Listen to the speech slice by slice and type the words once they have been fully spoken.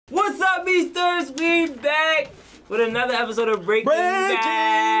sisters, we back with another episode of Breaking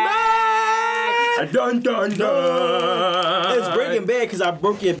Bad. Dun dun dun. It's Breaking Bad because I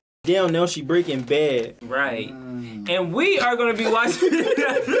broke it down. Now she Breaking Bad. Right. And we are going to be watching.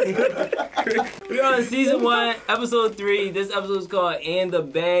 We're on season 1, episode 3. This episode is called "And the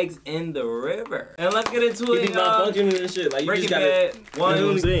Bags in the River." And let's get into it. Malfunctioning and shit. Like, you Breaking just gotta,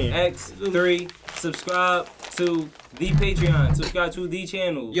 Bad 1x3. Subscribe to the Patreon. Subscribe to the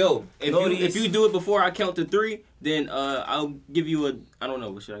channel. Yo, if you do it before I count to 3, then I'll give you a, I don't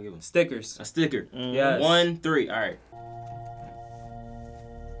know, what should I give him? Stickers. A sticker. Yes. 1, 3. All right.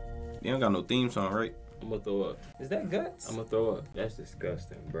 You don't got no theme song, right? I'm gonna throw up. Is that guts? I'm gonna throw up. That's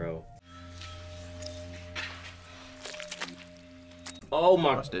disgusting, bro. Oh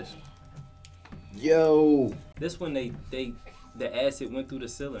my. Watch this. Yo. This one, the acid went through the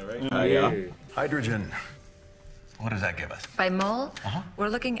ceiling, right? Yeah. Hydrogen. What does that give us? By mole, we're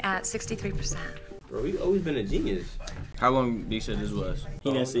looking at 63%. Bro, he's always been a genius. How long did you say this was?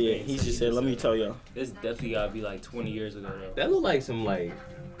 He didn't see it. He just said, let me tell y'all. This definitely gotta be like 20 years ago, though. That look like some, like,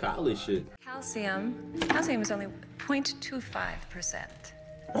 college shit. Calcium is only 0.25%.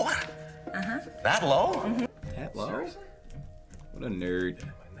 What? That low? That low? What a nerd.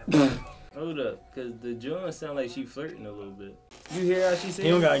 Hold up, cause the joint sound like she flirting a little bit. You hear how she said?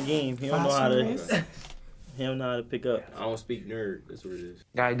 He don't got game. He don't know how to. He don't know how to pick up. I don't speak nerd. That's what it is.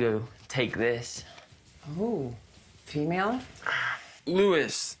 Gotta go take this. Oh, female?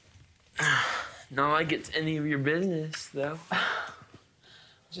 Lewis. Not like it's any of your business, though.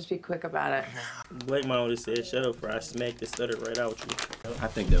 Just be quick about it. Blake Mom would have said, shut up, for I smacked the stutter right out you. I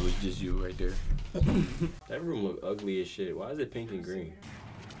think that was just you right there. That room look ugly as shit. Why is it pink and green?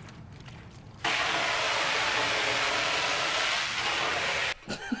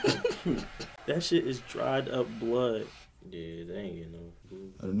 That shit is dried up blood. Yeah, they ain't getting no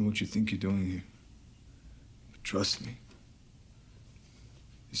food. I don't know what you think you're doing here, but trust me,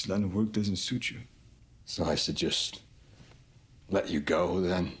 this line of work doesn't suit you. So I should just let you go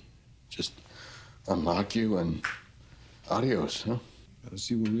then? Just unlock you and adios, huh? I don't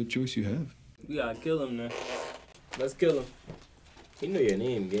see what real choice you have. We gotta kill him now. Let's kill him. He know your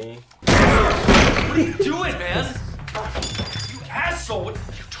name, gang. What are you doing, man? You asshole! You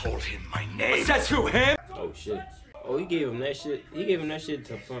Told him my name. says who, him? Oh shit. Oh, he gave him that shit. He gave him that shit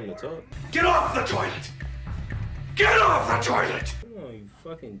from the top. Get off the toilet! Get off the toilet! Come on, you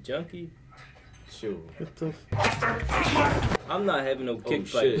fucking junkie. Sure. What the I'm not having no kick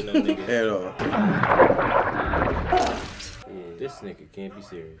fight with no nigga. At all. Yeah, this nigga can't be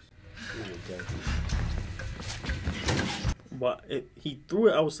serious. He's a junkie. But he threw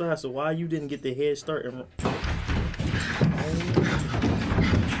it outside, so why you didn't get the head start? And...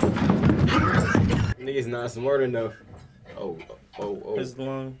 Nigga's not smart enough. Oh. His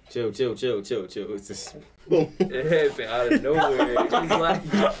lung. Chill. It's just boom. It happened out of nowhere.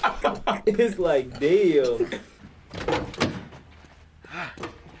 It's like damn.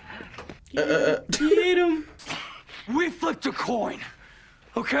 Get him. We flipped a coin,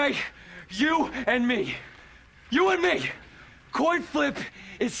 okay? You and me. You and me. Coin flip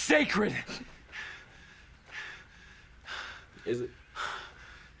is sacred. Is it?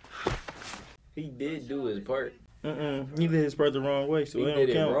 He did do his part. He did his part the wrong way, so He it did don't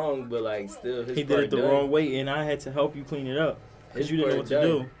it count. wrong, but like still his He part did it the done. wrong way, and I had to help you clean it up. Because you didn't know what to done.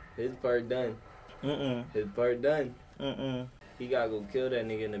 do. His part done. His part done. He gotta go kill that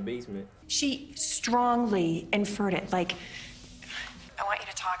nigga in the basement. She strongly inferred it, like, I want you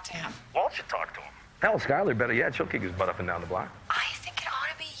to talk to him. Walt should talk to him. Hell, Skylar, better yet, she'll kick his butt up and down the block. I think it ought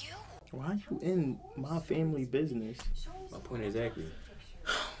to be you. Why you in my family business? My point exactly.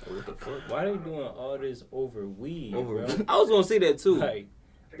 Like, what the fuck? Why they doing all this over weed, bro? I was gonna say that too. Like,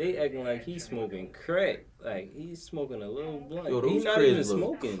 they acting like he's smoking crack. Like, he's smoking a little blunt. Yo, He's those not even cribs look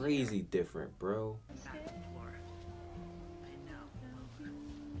smoking. crazy different, bro.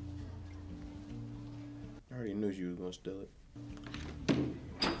 I already knew you was gonna steal it.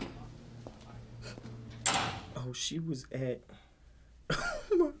 Oh, she was at...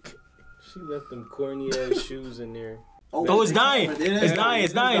 She left them corny ass shoes in there. Oh, it's dying. It's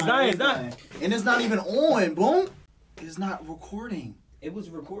dying. And it's not even on, boom. It's not recording. It was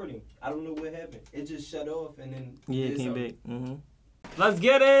recording. I don't know what happened. It just shut off and then... Yeah, it came back. Let's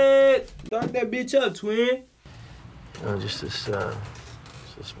get it! Start that bitch up, twin. Oh, just this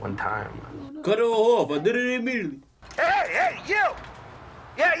one time. Cut it all off. I did it immediately. Hey, you!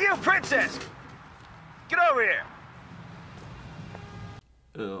 Yeah, you, princess! Get over here!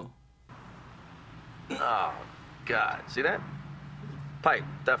 Oh. Oh, God. See that? Pipe,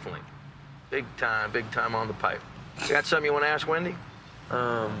 definitely. Big time on the pipe. You got something you want to ask Wendy?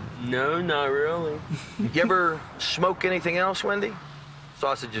 No, not really. You ever smoke anything else, Wendy?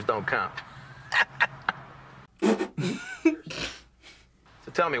 Sausages don't count. So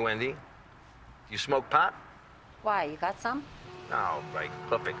tell me, Wendy, you smoke pot? Why, you got some? Oh, right,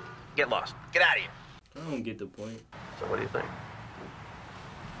 perfect. Get lost. Get out of here. I don't get the point. So what do you think?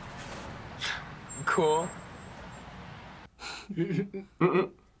 Cool.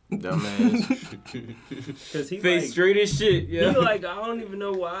 Dumbass. Cause he Face like, straight as shit, yeah. He like, I don't even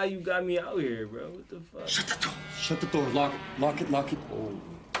know why you got me out here, bro. What the fuck? Shut the door. Lock it. Oh.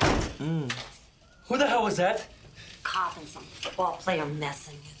 Who the hell was that? Cop and some football player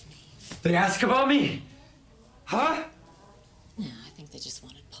messing with me. They ask about me? Huh? No, I think they just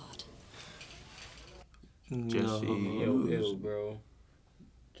wanted pot. Jesse. Ew, bro.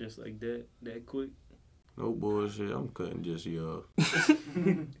 Just like that quick. No bullshit. I'm cutting Jesse off.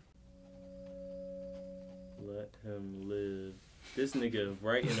 Let him live. This nigga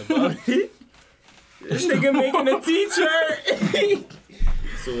writing about it. This nigga making a t-shirt.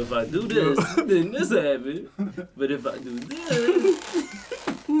 So if I do this, then this happen. But if I do this,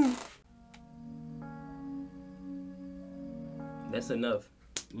 that's enough.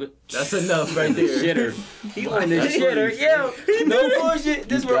 That's enough right there. Shitter. He on the shitter. Yo, no bullshit.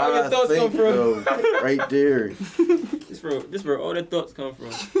 This where all your thoughts come from. Though, right there. This where all the thoughts come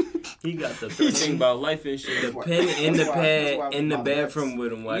from. He got the thing about life and shit. The pen in the pad in the bathroom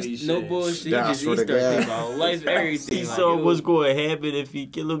with him while he's no bullshit. He just swear to started thinking God. about life, everything. He like, saw yo. what's going to happen if he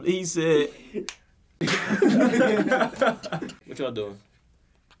kill him. He said, What y'all doing?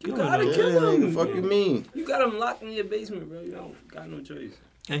 you gotta kill him. Nigga, fuck you mean? You got him locked in your basement, bro. You don't got no choice.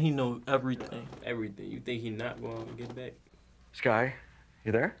 And he know everything. Everything. You think he not going to get back? Sky,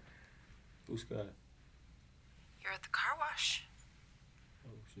 you there? Who's Scott? You're at the car wash.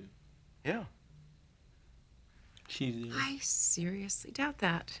 Oh, shit. Yeah. She's there. I seriously doubt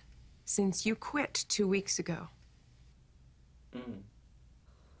that, since you quit 2 weeks ago.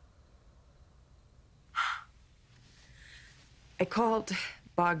 I called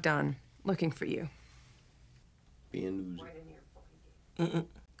Bogdan looking for you. Being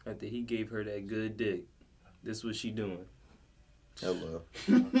After he gave her that good dick, this what she doing. Hello.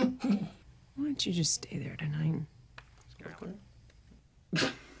 Why don't you just stay there tonight?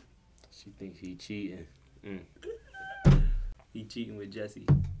 She thinks he cheating. He cheating with Jesse.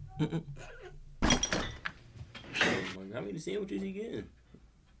 Oh my God, how many sandwiches he getting?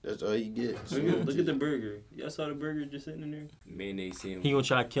 That's all he gets. Look at the burger. Y'all saw the burger just sitting in there? Mayonnaise sandwich. He gonna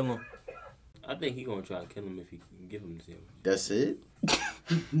try to kill him. I think he gonna try to kill him if he can give him the sandwich. That's it?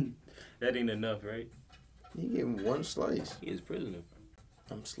 That ain't enough, right? He getting one slice. He is prisoner.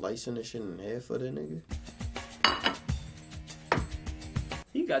 I'm slicing this shit in half for that nigga.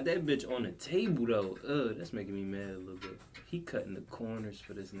 He got that bitch on the table though. That's making me mad a little bit. He cutting the corners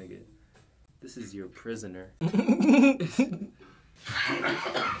for this nigga. This is your prisoner.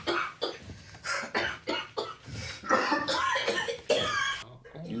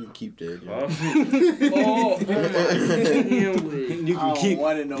 You can keep that. You can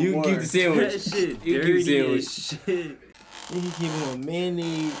keep the sandwich. That shit You can keep the dirty sandwich. as shit. Then he gave him a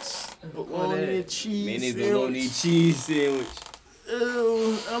mayonnaise, bologna cheese Mayonnaise sandwich. bologna cheese sandwich.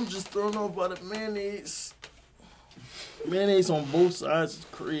 Ew, I'm just thrown off by the mayonnaise. Mayonnaise on both sides is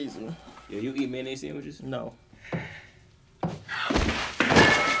crazy. Yo, you eat mayonnaise sandwiches? No.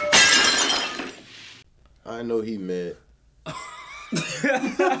 I know he mad.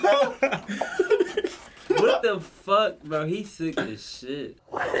 What the fuck, bro? He sick as shit.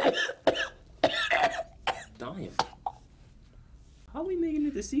 Dying. How we making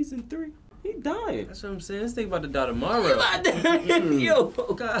it to season 3? He dying. That's what I'm saying. This thing about to die tomorrow. Yo,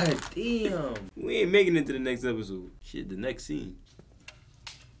 God damn. we ain't making it to the next episode. Shit, the next scene.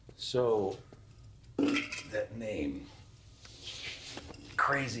 So, that name,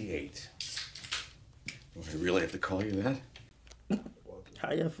 Crazy 8. Do I really have to call you that?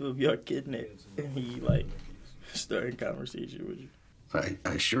 How y'all feel if y'all kidnapped and he like starting conversation with you?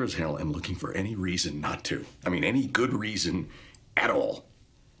 I sure as hell am looking for any reason not to. I mean, any good reason at all.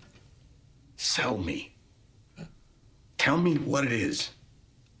 Sell me. Tell me what it is.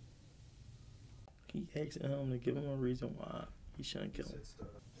 He asking him to give him a reason why he shouldn't kill him.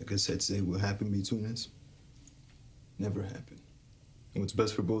 Like I said, say what happened between us never happened. And what's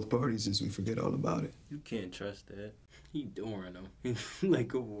best for both parties is we forget all about it. You can't trust that. He doing them.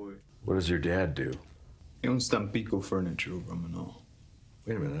 Like a war. What does your dad do? He owns Tampico Furniture over on Manal.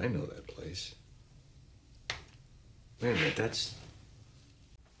 Wait a minute, I know that place. Wait a minute, that's...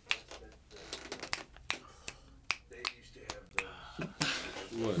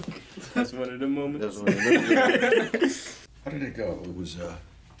 What? That's one of the moments. That's one of them. How did it go? It was,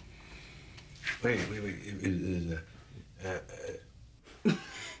 wait.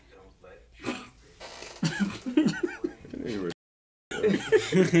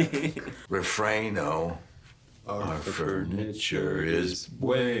 Refrano. Our furniture is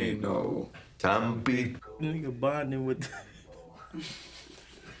bueno. Tambi. Nigga bonding with.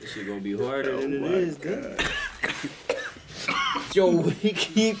 This shit gonna be harder than it is, dude. Yo, we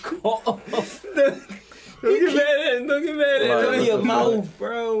keep calling. Don't get mad at him. Don't get mad at him. Your mouth,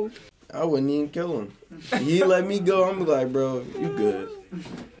 bro. I wouldn't even kill him. He let me go. I'm like, bro, you good.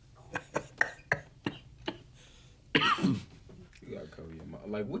 You gotta cover your mouth.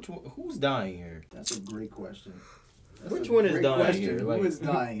 Like, which one? Who's dying here? That's a great question. Which one is dying here? Like, who is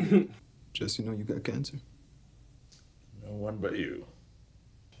dying? Jesse, know you got cancer? No one but you.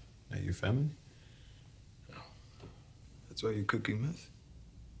 Are you family? No. That's why you're cooking meth?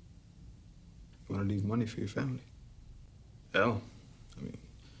 You want to leave money for your family? Hell, I mean,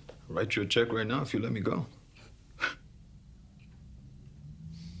 I'll write you a check right now if you let me go.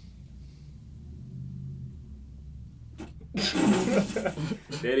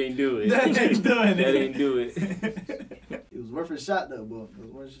 that ain't do it. That ain't doing it. That ain't do it. It was worth a shot though, bro. It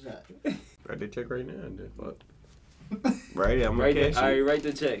was worth a shot. Write the check right now, then fuck. Right, I'm Right gonna there. cash All right, it. write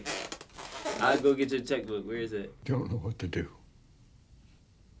the check. I'll go get your checkbook. Where is it? Don't know what to do.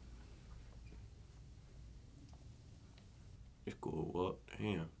 It's cool. What?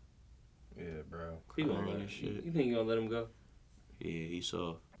 Damn. Yeah, bro. You You think you gonna let him go? Yeah, he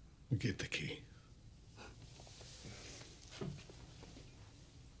saw. Get the key.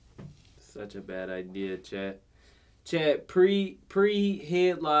 Such a bad idea, chat. Chat, pre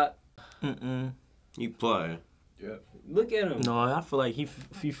headlock. You playing. Yep. Look at him. No, I feel like he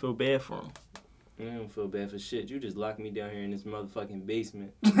feel bad for him. I don't feel bad for shit. You just locked me down here in this motherfucking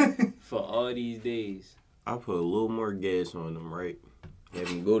basement for all these days. I put a little more gas on him, right? Have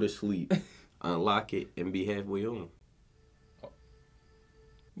him go to sleep, unlock it, and be halfway on.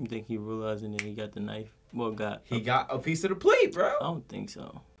 You think he realizing that he got the knife? Well, He got a piece of the plate, bro. I don't think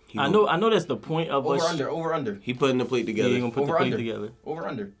so. I know that's the point of Over us. under. He putting the plate together. Yeah, he gonna put Over the plate under. together. Over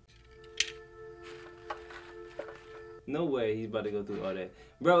under. No way he's about to go through all that.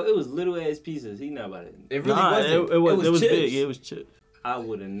 Bro, it was little ass pieces. He not about to. It really wasn't. It was chips. big. Yeah, it was chips. I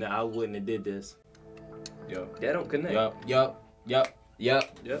wouldn't have did this. Yup. That don't connect. Yup. Yep.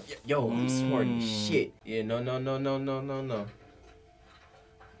 Yo, I'm smart as shit. Yeah, no. No,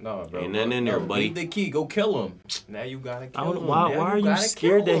 bro. Ain't nothing in there, buddy. Leave the key. Go kill him. Now you gotta kill him. Why Now are you gotta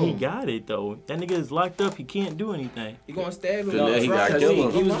scared kill that he him. got it though? That nigga is locked up. He can't do anything. You gonna stab him? Now he got killed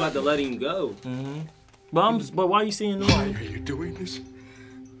him. He was about to let him go. But why are you seeing Why are you doing this?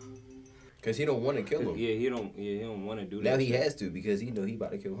 Cause he don't want to kill him. Yeah, he don't want to do that. Now he shit. has to because he know he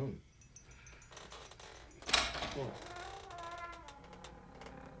about to kill him.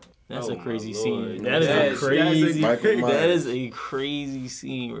 That's Oh a crazy my scene. Lord. That is a crazy. Michael That Myers. is a crazy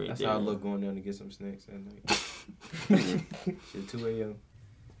scene right That's there. how I look going down to get some snacks at night. Shit, 2 a.m.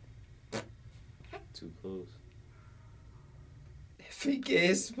 Too close. Fake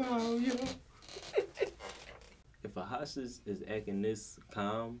ass smile, yo. If a hostage is acting this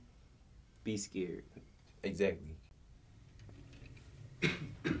calm, be scared. Exactly.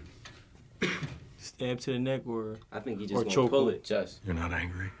 Stab to the neck or I think he or just gonna choke pull him. it. Just. You're not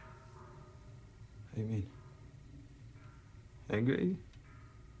angry? What do you mean? Angry?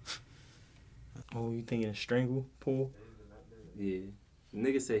 Oh, you thinking strangle pull? Yeah.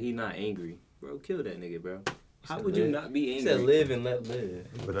 Nigga said he not angry. Bro, kill that nigga, bro. How said would you live. not be He angry? said live and let live.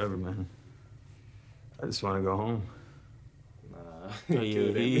 Whatever, man. I just want to go home. Nah. Oh, Kill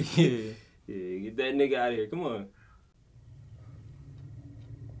yeah, that nigga. Yeah, get that nigga out of here. Come on.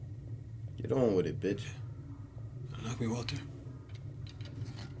 Get on with it, bitch. Unlock me, Walter.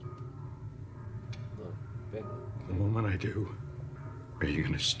 Look, back up. The moment I do, are you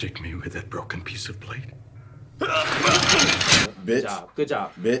gonna stick me with that broken piece of plate? Bitch. Good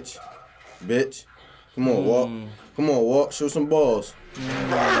job. Bitch. Come on, Walt. Come on, Walt. Show some balls.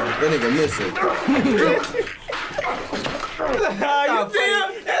 That nigga missing.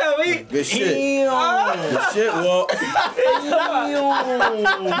 Good shit. Good shit, Walt.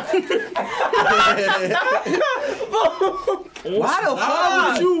 Why the fuck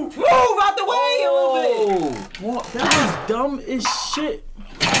would you move out the way a little bit? What? That was dumb as shit.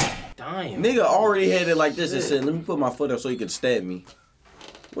 Damn. Nigga already had it like this and said, let me put my foot up so he could stab me.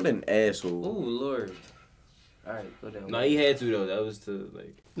 What an asshole. Oh, Lord. All right, go down. No, he had to though. That was to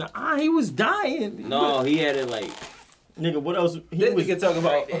like. Nah, he was dying. No, he had it like. Nigga, what else? We can talk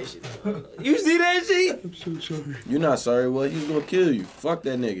about that shit. You see that shit? You're not sorry, well, he's gonna kill you. Fuck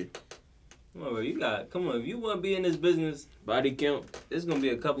that nigga. Come on, bro. Come on. If you want to be in this business, body count. There's gonna be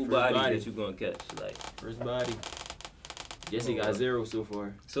a couple bodies that you gonna catch. Like first body. Jesse got 0 so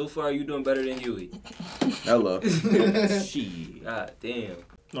far. So far, you doing better than Huey. Hello. Shit. God damn.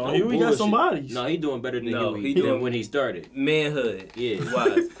 No, Huey got some bodies. No, he doing better than Huey. He doing when he started. Manhood. Yeah.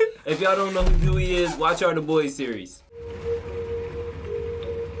 Wise. If y'all don't know who Huey is, watch our The Boys series.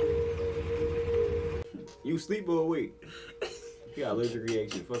 You sleep or awake? You got allergic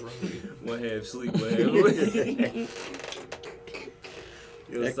reaction. Fuck wrong with you? One half sleep, one half awake.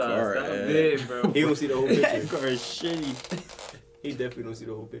 Yo, That stop car, big, bro. He don't see the whole picture. That car is shitty. He definitely don't see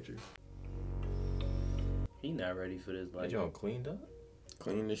the whole picture. He not ready for this. Like, you all cleaned up?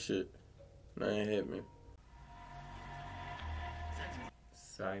 Clean the shit. Nah, ain't hit me.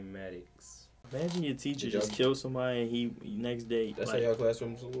 cymatics. Imagine your teacher just killed somebody and he next day. That's how y'all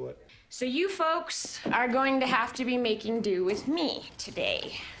classrooms look. So you folks are going to have to be making do with me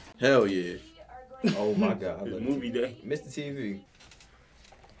today. Hell yeah. Oh my God. It's movie day. Mr. TV.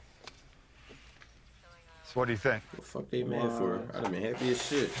 So what do you think? What the fuck they mad for? I'd have been happy as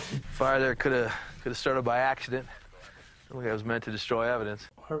shit. Fire there could have started by accident. I don't think I was meant to destroy evidence.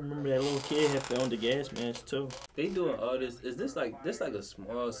 I remember that little kid had found the gas mask too. They doing all this. Is this like a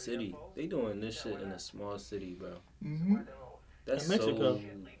small city? They doing this shit in a small city, bro. Mm-hmm. That's in Mexico. So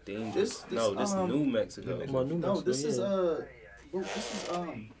dangerous. This is New Mexico. Well, New Mexico. No, this is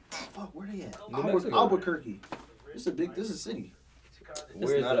fuck, where they at? Albuquerque. This is a city.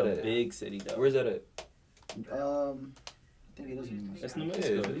 It's not a big city though. Where's that at? I think it is New Mexico. It's New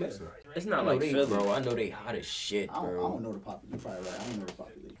Mexico. New Mexico. It's not like they, Philly. bro. I know they hot as shit, bro. I don't know the population. You're probably right. I don't know the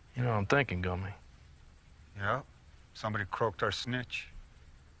population. You know what I'm thinking, Gummy? Yeah. Somebody croaked our snitch.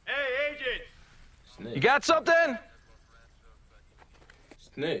 Hey, agent! Snitch. You got something?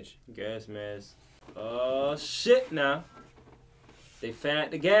 Snitch. Gas mask. Oh shit! Now they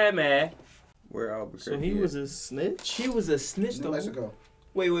found the gas mask. Where Albuquerque? So he was a snitch. He was a snitch New though. Mexico.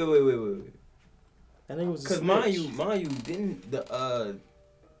 Wait. I think it was. Cause mind you, didn't the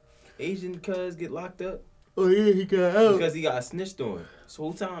Asian cuz get locked up? Oh yeah, he got out because he got snitched on. So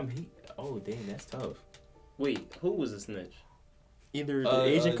whole time he. Oh damn, that's tough. Wait, who was a snitch? Either the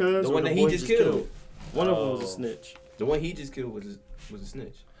Asian cuz the or one the that boy he just killed. One of them was a snitch. The one he just killed was a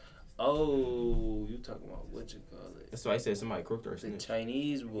snitch. Oh, you talking about what you call it? That's why I said somebody croaked our snitch. The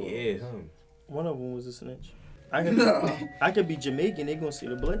Chinese boy. Yeah, him. One of them was a snitch. I could be Jamaican. They gonna see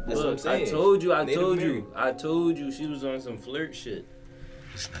the black. That's what I'm saying. I told you she was on some flirt shit.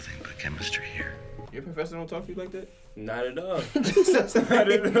 There's nothing but chemistry here. Your professor don't talk to you like that? Not at all.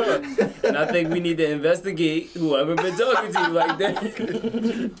 Not at all. And I think we need to investigate whoever been talking to you like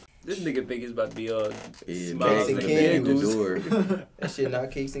that. This nigga think it's about to be all smiles cakes and and candles. candles. That shit not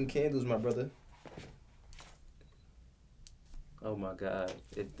cakes and candles, my brother. Oh my God!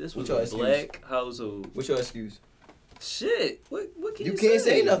 If this was What's a your black household, what's your excuse? Shit, what can you You say? can't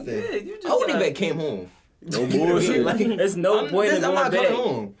say nothing. Yeah, you just I wouldn't gotta- even came home. No bullshit. There's no point in I'm going not back. going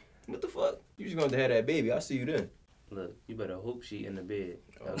home. What the fuck? You just gonna have that baby. I'll see you then. Look, you better hope she in the bed.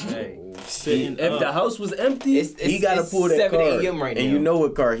 Okay. Sitting If the house was empty, He gotta pull that 7 card. a.m. right and now. you know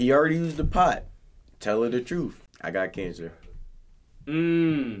what card? He already used the pot. Tell her the truth. I got cancer. Do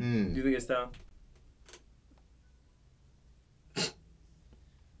you think it's time?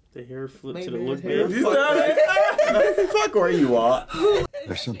 The hair flip Maybe to the his look hair back. Fuck where you are.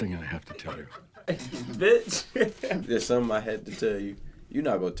 There's something I have to tell you. Bitch. There's something I had to tell you. You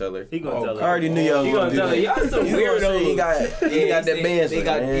not gonna tell her. He gonna tell her. I already knew y'all He gonna gonna do tell her. that. Y'all some You gonna say he weirdos. got that cancer. He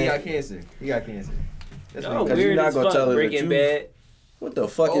got man. cancer. He got cancer. That's Y'all Because weird you're not as gonna fuck. tell her the Breaking truth. Bad. What the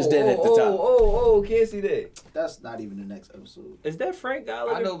fuck is that at the top? Oh, can't see that. That's not even the next episode. Is that Frank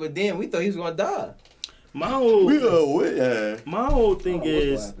Gallagher? I know, but then we thought he was gonna die. My whole thing what's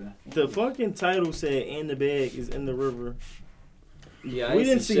is gonna happen? the fucking title said "in the bag is in the river." Yeah, I We ain't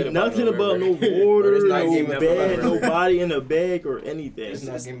didn't see see shit about nothing no about no river. water, It's not no Game of bag, Thrones. nobody in a bag or anything. It's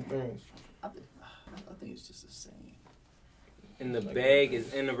not Game of Thrones. I think it's just the same. And the bag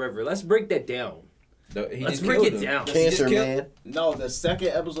is in the river. Let's break that down. He Let's just break killed it him. down. Cancer, man. No, the second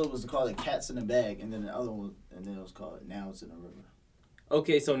episode was called "Cats in the Bag," and then the other one, and then it was called "Now It's in the River."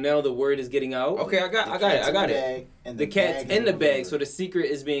 Okay, so now the word is getting out. Okay, I got it. And The cat's in the bag, so the secret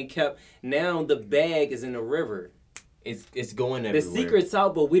is being kept. Now the bag is in the river. It's going The everywhere. secret's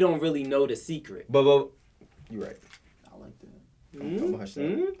out, but we don't really know the secret. But you're right. I like that. I'm gonna hush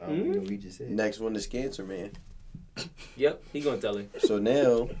that. I don't even know what he just said. Next one is cancer, man. Yep, he gonna tell her. So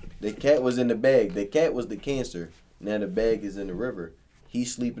now the cat was in the bag. The cat was the cancer. Now the bag is in the river.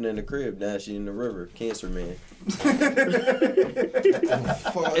 He's sleeping in the crib. Now she in the river. Cancer, man.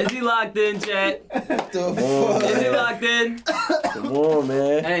 Is he locked in, chat? Come on, Is he man. locked in? Come on,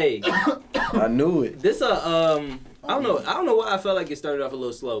 man. Hey, I knew it. This I don't know why I felt like it started off a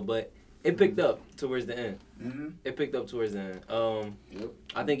little slow, but it picked up towards the end. Mm-hmm. It picked up towards the end.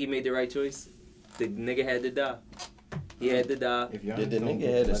 I think he made the right choice. The nigga had to die. He had to die. Did the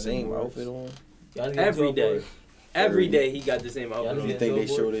nigga have the same outfit on? Every day. Every day he got the same outfit on. You think they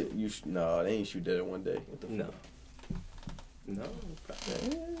showed it? No, they ain't shoot that in one day. No. No.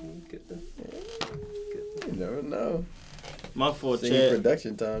 You never know. My fault, Same Chad.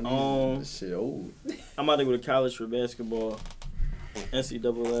 production time. This shit old. I'm about to go to college for basketball.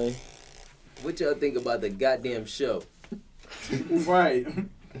 NCAA. What y'all think about the goddamn show? Right.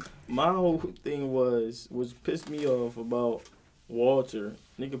 My whole thing was pissed me off about Walter.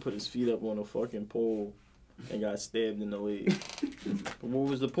 Nigga put his feet up on a fucking pole and got stabbed in the leg. But what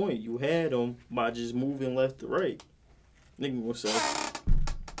was the point? You had him by just moving left to right. Nigga gonna say.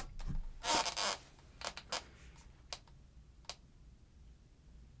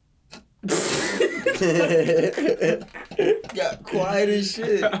 Got quiet as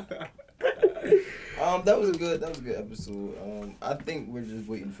shit. That was a good episode. I think we're just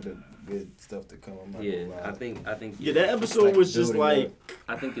waiting for the good stuff to come. Yeah, I think. Yeah, that episode was just like.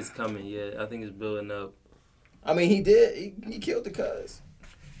 I think it's coming. Yeah, I think it's building up. I mean, he did. He killed the cuz.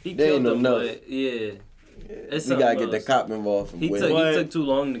 He killed him, but yeah. We gotta get the cop involved. He took too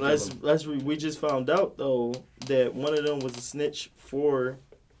long to kill him. We just found out though that one of them was a snitch for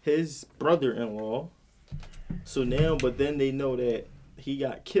his brother-in-law. So now, but then they know that he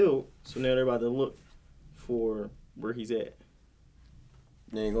got killed. So now they're about to look for where he's at.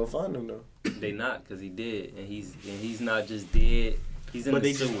 They ain't gonna find him though. They not, cause he dead, and he's not just dead. He's in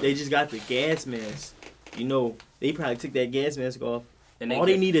the sewer. They just got the gas mask. You know, they probably took that gas mask off. And all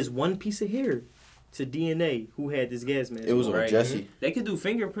they they need is one piece of hair to DNA who had this gas mask. It was on Jesse. They could do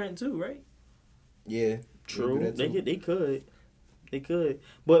fingerprint too, right? Yeah. True. They could.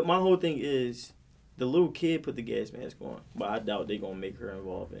 But my whole thing is the little kid put the gas mask on, but I doubt they gonna make her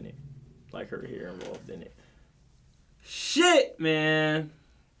involved in it. Like her hair involved in it. Shit, man.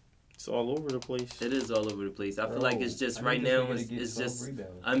 It's all over the place. It is all over the place. I feel like it's just right now it's just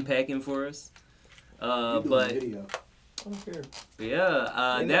unpacking for us. But video. I don't care.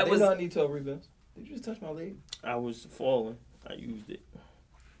 Yeah, they that was. They don't need 12 rebounds. Did you just touch my leg? I was falling. I used it.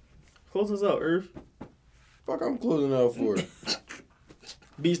 Close us out, Earth. Fuck, I'm closing out for it.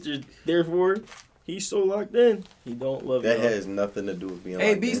 Beaster, therefore, he's so locked in. He don't love that. y'all. Has nothing to do with being.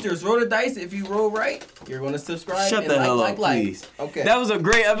 Hey, Beasters, roll the dice. If you roll right, you're gonna subscribe. Shut and the hell up, please. Okay. That was a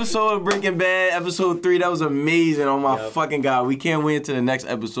great episode of Breaking Bad, episode 3. That was amazing. Oh my fucking god, we can't wait to the next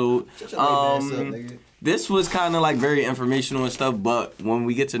episode. This was kind of like very informational and stuff, but when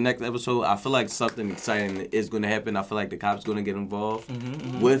we get to the next episode, I feel like something exciting is going to happen. I feel like the cops going to get involved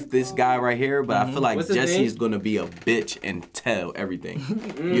with this guy right here, but I feel like Jesse's going to be a bitch and tell everything.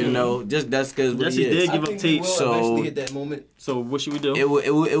 You know, just that's because Jesse did give up tape. So at that moment. So what should we do? It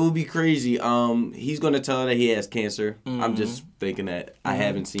will be crazy. He's going to tell her that he has cancer. I'm just thinking that I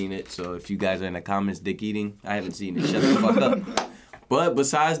haven't seen it. So if you guys are in the comments dick eating, I haven't seen it. Shut the fuck up. But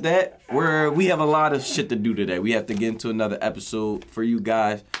besides that, we have a lot of shit to do today. We have to get into another episode for you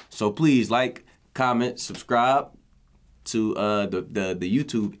guys. So please like, comment, subscribe to the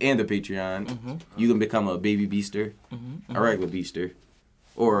YouTube and the Patreon. You can become a baby beaster, a regular beaster,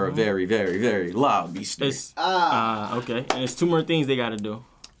 or a very, very, very loud beaster. Okay. And there's 2 more things they gotta do.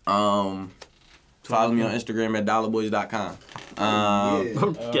 Follow me on Instagram at dollarboys.com.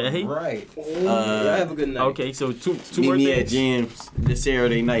 Okay. Right. Have a good night. Okay, so two meet more me things. at Jim's this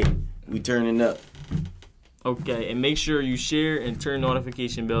Saturday night. We turning up. Okay, and make sure you share and turn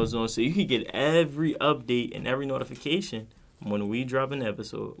notification bells on so you can get every update and every notification when we drop an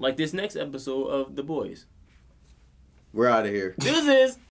episode. Like this next episode of The Boys. We're out of here. This is